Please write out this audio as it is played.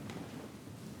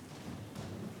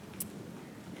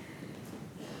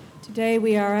Today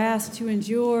we are asked to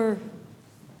endure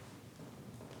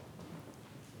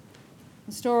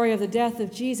the story of the death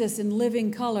of Jesus in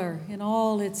living color, in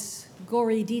all its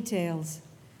gory details.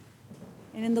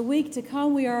 And in the week to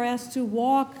come, we are asked to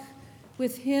walk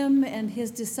with him and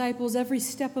his disciples every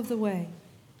step of the way,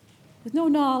 with no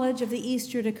knowledge of the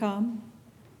Easter to come,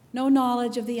 no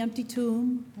knowledge of the empty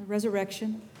tomb, the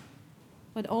resurrection,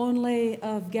 but only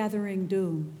of gathering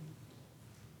doom.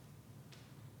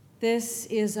 This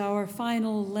is our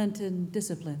final Lenten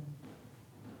discipline.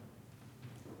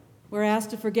 We're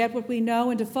asked to forget what we know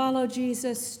and to follow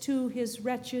Jesus to his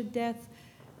wretched death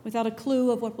without a clue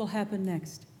of what will happen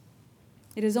next.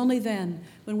 It is only then,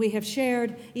 when we have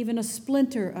shared even a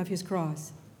splinter of his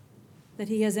cross, that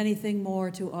he has anything more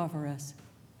to offer us.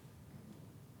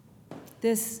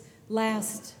 This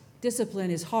last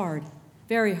discipline is hard,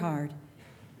 very hard,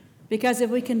 because if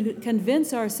we can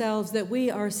convince ourselves that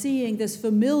we are seeing this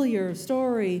familiar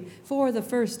story for the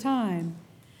first time,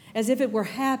 as if it were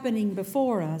happening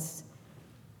before us,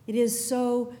 it is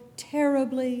so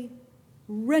terribly,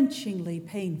 wrenchingly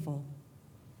painful.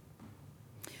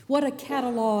 What a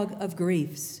catalog of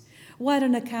griefs, what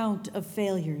an account of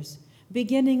failures,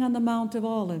 beginning on the Mount of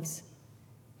Olives.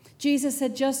 Jesus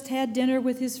had just had dinner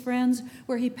with his friends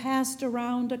where he passed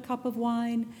around a cup of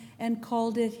wine and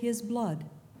called it his blood.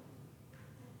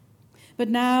 But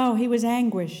now he was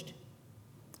anguished,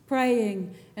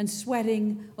 praying and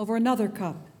sweating over another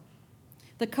cup,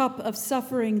 the cup of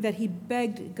suffering that he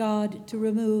begged God to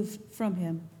remove from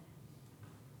him.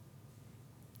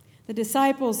 The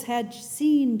disciples had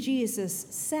seen Jesus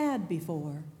sad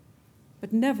before,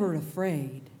 but never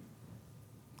afraid.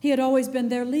 He had always been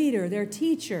their leader, their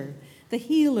teacher, the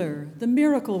healer, the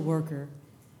miracle worker.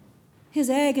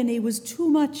 His agony was too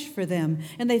much for them,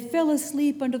 and they fell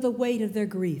asleep under the weight of their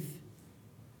grief.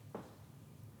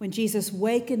 When Jesus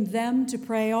wakened them to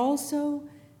pray also,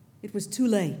 it was too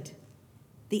late.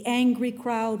 The angry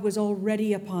crowd was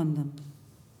already upon them.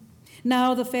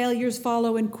 Now the failures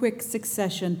follow in quick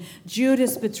succession.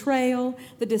 Judas' betrayal,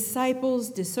 the disciples'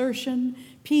 desertion,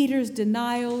 Peter's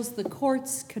denials, the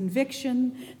court's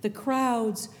conviction, the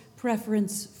crowd's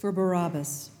preference for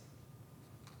Barabbas.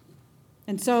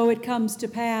 And so it comes to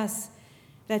pass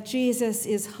that Jesus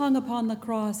is hung upon the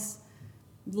cross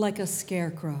like a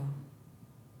scarecrow.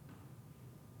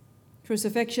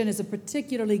 Crucifixion is a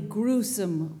particularly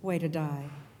gruesome way to die.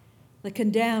 The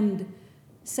condemned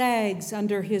sags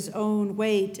under his own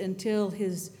weight until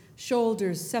his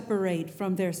shoulders separate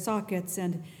from their sockets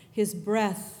and his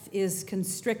breath is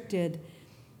constricted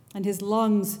and his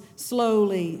lungs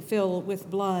slowly fill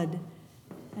with blood,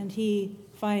 and he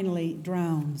finally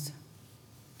drowns.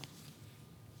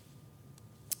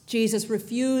 Jesus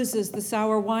refuses the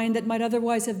sour wine that might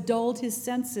otherwise have dulled his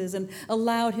senses and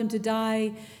allowed him to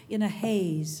die in a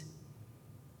haze.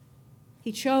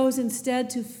 He chose instead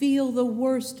to feel the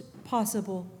worst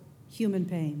possible human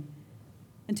pain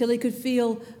until he could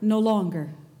feel no longer.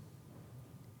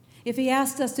 If he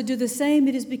asked us to do the same,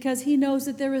 it is because he knows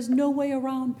that there is no way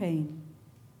around pain.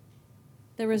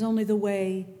 There is only the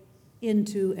way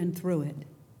into and through it.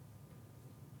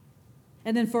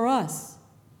 And then for us,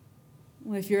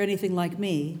 if you're anything like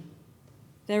me,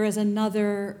 there is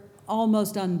another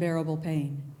almost unbearable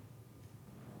pain.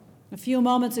 A few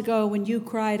moments ago when you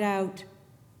cried out,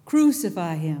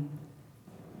 "Crucify him,"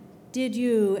 did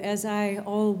you, as I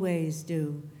always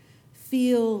do,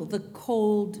 feel the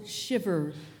cold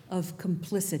shiver of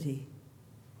complicity?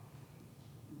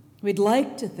 We'd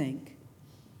like to think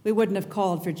we wouldn't have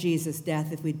called for Jesus'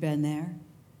 death if we'd been there.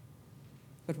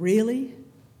 But really?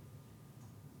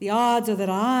 The odds are that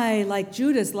I, like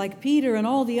Judas, like Peter, and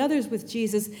all the others with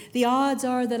Jesus, the odds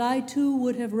are that I too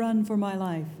would have run for my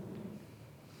life.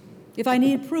 If I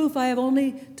need proof, I have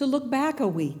only to look back a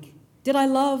week. Did I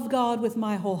love God with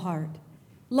my whole heart?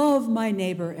 Love my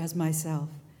neighbor as myself?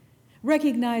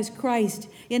 Recognize Christ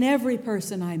in every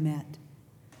person I met?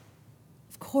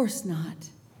 Of course not.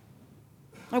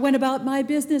 I went about my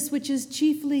business, which is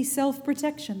chiefly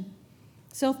self-protection,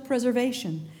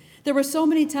 self-preservation. There were so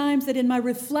many times that in my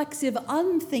reflexive,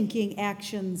 unthinking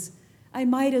actions, I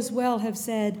might as well have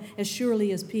said, as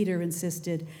surely as Peter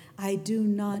insisted, "I do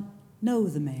not know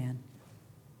the man."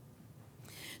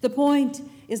 The point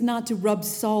is not to rub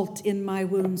salt in my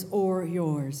wounds or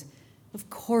yours. Of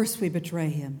course we betray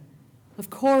him. Of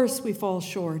course we fall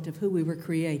short of who we were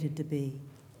created to be.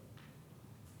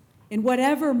 In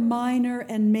whatever minor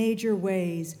and major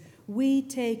ways, we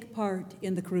take part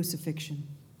in the crucifixion.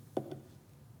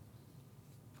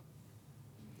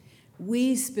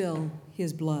 We spill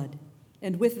his blood,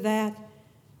 and with that,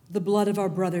 the blood of our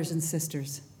brothers and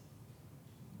sisters.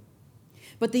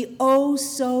 But the oh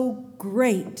so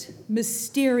great,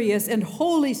 mysterious, and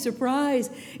holy surprise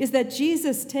is that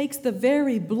Jesus takes the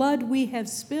very blood we have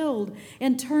spilled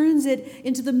and turns it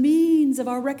into the means of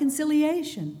our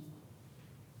reconciliation.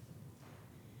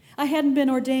 I hadn't been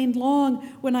ordained long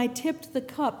when I tipped the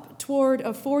cup toward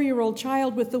a 4-year-old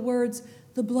child with the words,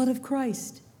 "The blood of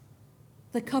Christ,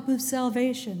 the cup of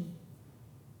salvation."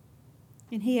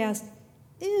 And he asked,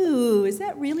 "Ew, is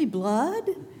that really blood?"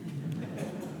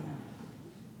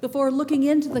 Before looking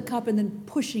into the cup and then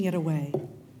pushing it away.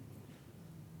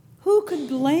 Who could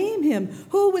blame him?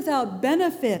 Who, without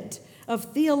benefit of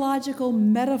theological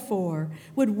metaphor,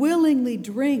 would willingly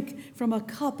drink from a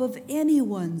cup of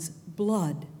anyone's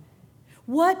blood?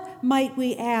 What, might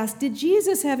we ask, did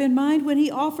Jesus have in mind when he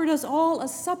offered us all a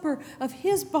supper of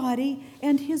his body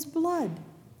and his blood?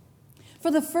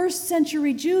 For the first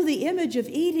century Jew, the image of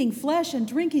eating flesh and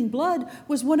drinking blood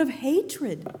was one of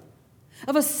hatred,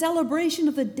 of a celebration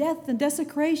of the death and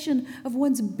desecration of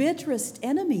one's bitterest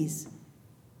enemies.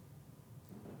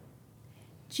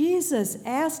 Jesus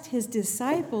asked his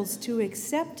disciples to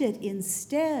accept it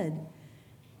instead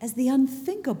as the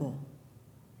unthinkable,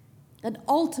 an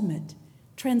ultimate,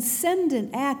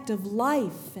 transcendent act of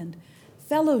life and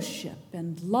fellowship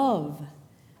and love.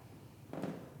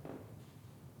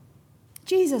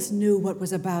 Jesus knew what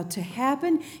was about to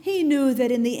happen. He knew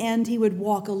that in the end he would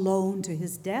walk alone to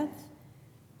his death.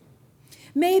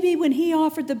 Maybe when he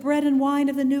offered the bread and wine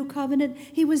of the new covenant,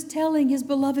 he was telling his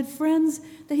beloved friends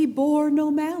that he bore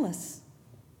no malice,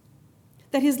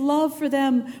 that his love for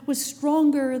them was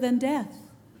stronger than death,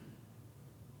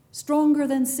 stronger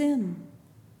than sin,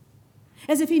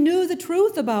 as if he knew the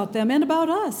truth about them and about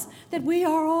us, that we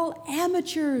are all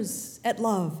amateurs at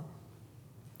love,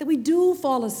 that we do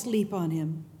fall asleep on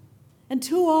him and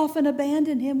too often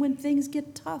abandon him when things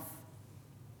get tough.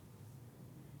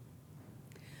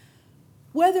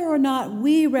 Whether or not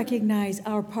we recognize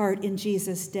our part in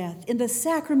Jesus' death, in the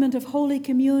sacrament of Holy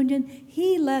Communion,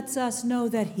 he lets us know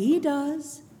that he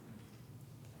does.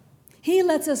 He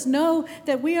lets us know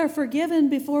that we are forgiven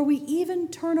before we even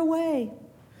turn away.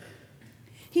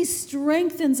 He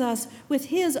strengthens us with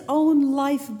his own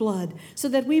lifeblood so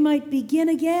that we might begin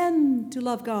again to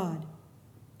love God,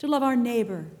 to love our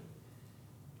neighbor,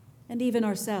 and even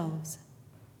ourselves.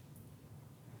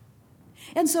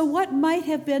 And so what might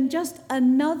have been just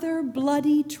another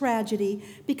bloody tragedy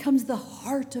becomes the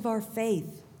heart of our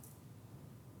faith,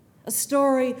 a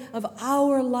story of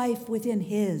our life within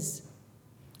his,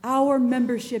 our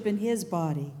membership in his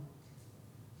body.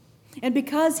 And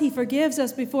because he forgives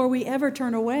us before we ever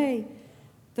turn away,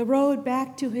 the road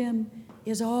back to him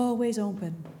is always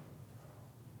open.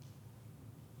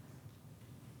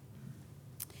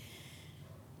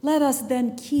 Let us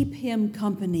then keep him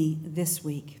company this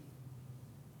week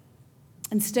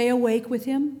and stay awake with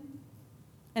him,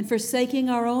 and forsaking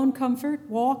our own comfort,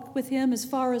 walk with him as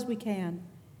far as we can.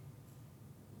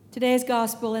 Today's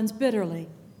gospel ends bitterly.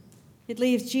 It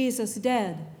leaves Jesus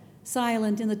dead,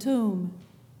 silent in the tomb.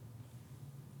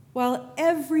 While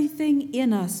everything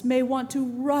in us may want to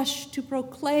rush to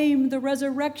proclaim the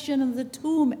resurrection and the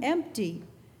tomb empty,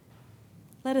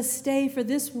 let us stay for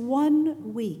this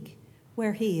 1 week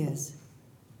where he is,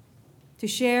 to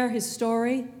share his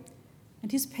story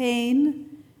and his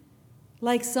pain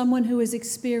like someone who is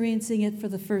experiencing it for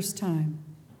the first time,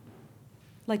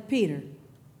 like Peter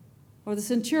or the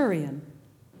centurion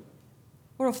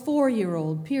or a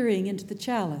 4-year-old peering into the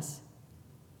chalice.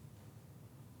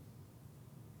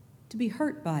 To be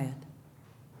hurt by it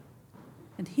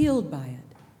and healed by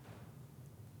it,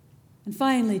 and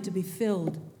finally to be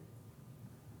filled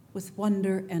with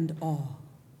wonder and awe.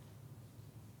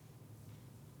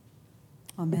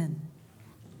 Amen.